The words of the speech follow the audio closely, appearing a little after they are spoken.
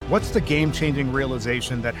What's the game-changing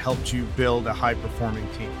realization that helped you build a high-performing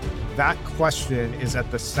team? That question is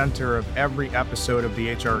at the center of every episode of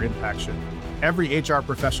the HR Impact Show. Every HR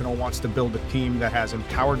professional wants to build a team that has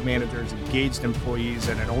empowered managers, engaged employees,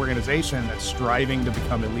 and an organization that's striving to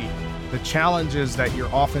become elite. The challenge is that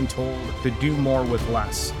you're often told to do more with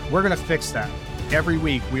less. We're going to fix that. Every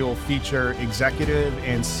week, we will feature executive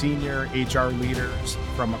and senior HR leaders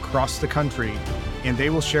from across the country, and they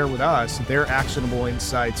will share with us their actionable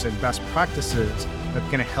insights and best practices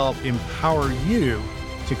that can help empower you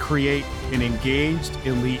to create an engaged,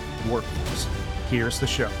 elite workforce. Here's the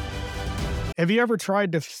show. Have you ever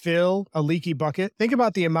tried to fill a leaky bucket? Think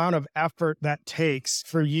about the amount of effort that takes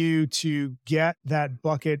for you to get that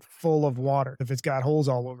bucket full of water if it's got holes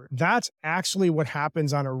all over it. That's actually what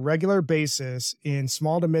happens on a regular basis in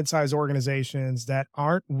small to mid-sized organizations that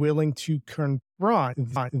aren't willing to confront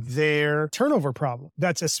their turnover problem.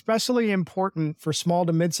 That's especially important for small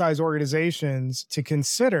to mid-sized organizations to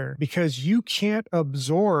consider because you can't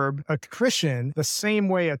absorb attrition the same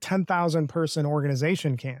way a 10,000 person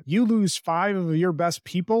organization can. You lose 5 of your best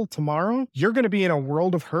people tomorrow, you're going to be in a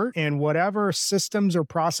world of hurt, and whatever systems or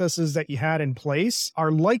processes that you had in place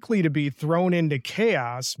are likely to be thrown into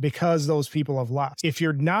chaos because those people have left. If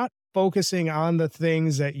you're not focusing on the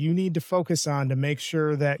things that you need to focus on to make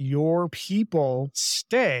sure that your people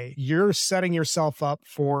stay, you're setting yourself up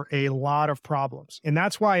for a lot of problems. And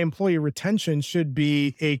that's why employee retention should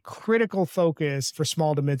be a critical focus for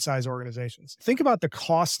small to mid-sized organizations. Think about the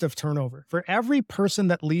cost of turnover. For every person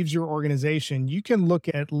that leaves your organization, you can look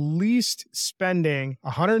at least spending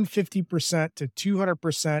 150% to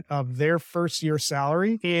 200% of their first year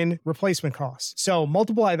salary in replacement costs. So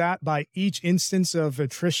multiply that by each instance of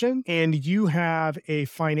attrition, and you have a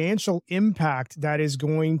financial impact that is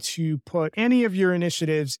going to put any of your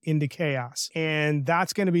initiatives into chaos. And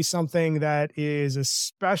that's going to be something that is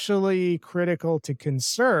especially critical to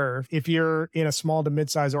conserve if you're in a small to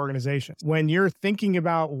mid-sized organization. When you're thinking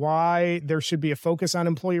about why there should be a focus on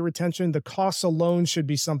employee retention, the costs alone should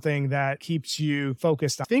be something that keeps you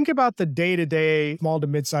focused on. Think about the day-to-day small to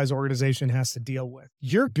mid-sized organization has to deal with.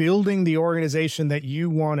 You're building the organization that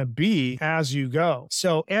you want to be as you go.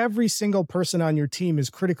 So every single person on your team is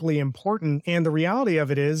critically important. And the reality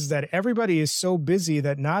of it is that everybody is so busy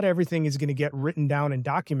that not everything is going to get written down and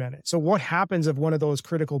documented. So what happens if one of those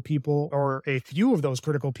critical people or a few of those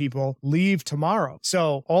critical people leave tomorrow?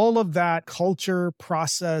 So all of that culture,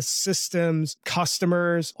 process, systems,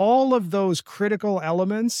 customers, all of those critical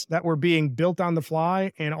elements that were being built on the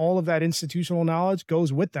fly and all of that institutional knowledge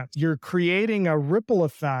goes with them. You're creating a ripple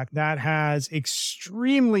effect that has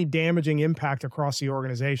extremely damaging impact across the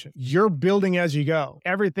organization. You're building as you go.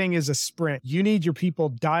 Everything is a sprint. You need your people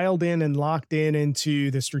dialed in and locked in into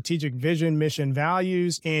the strategic vision, mission,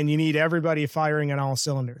 values, and you need everybody firing on all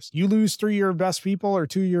cylinders. You lose 3 of your best people or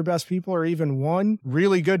 2 of your best people or even one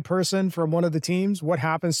really good person from one of the teams, what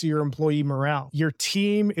happens to your employee morale? Your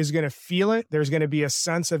team is going to feel it. There's going to be a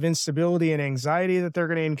sense of instability and anxiety that they're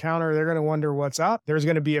going to encounter. They're going to wonder what's up. There's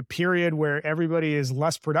going to be a period where everybody is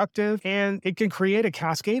less productive, and it can create a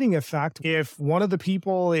cascading effect. If one of the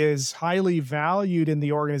people is highly valued in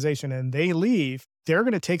the organization and they leave, they're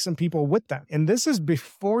going to take some people with them. And this is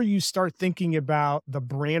before you start thinking about the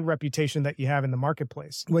brand reputation that you have in the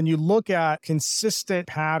marketplace. When you look at consistent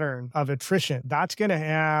pattern of attrition, that's going to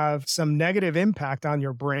have some negative impact on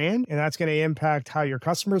your brand. And that's going to impact how your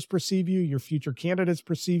customers perceive you, your future candidates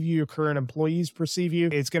perceive you, your current employees perceive you.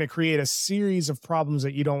 It's going to create a series of problems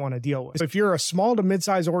that you don't want to deal with. So if you're a small to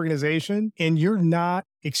mid-sized organization and you're not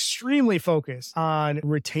extremely focused on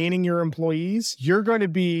retaining your employees, you're going to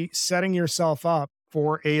be setting yourself up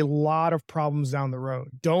for a lot of problems down the road.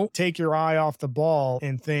 Don't take your eye off the ball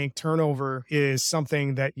and think turnover is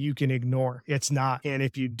something that you can ignore. It's not. And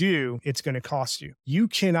if you do, it's going to cost you. You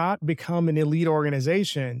cannot become an elite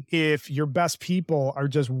organization if your best people are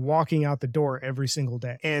just walking out the door every single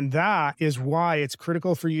day. And that is why it's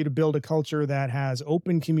critical for you to build a culture that has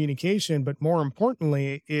open communication, but more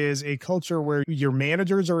importantly, is a culture where your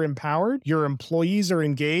managers are empowered, your employees are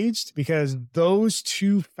engaged, because those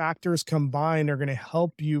two factors combined are going to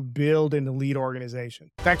help you build an elite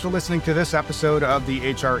organization. Thanks for listening to this episode of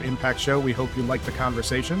the HR Impact Show. We hope you liked the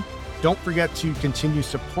conversation. Don't forget to continue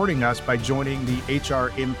supporting us by joining the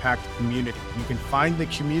HR Impact community. You can find the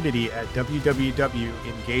community at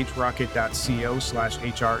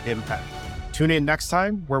www.engagerocket.co/HR Impact. Tune in next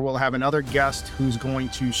time where we'll have another guest who's going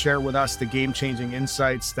to share with us the game-changing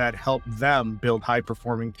insights that help them build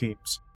high-performing teams.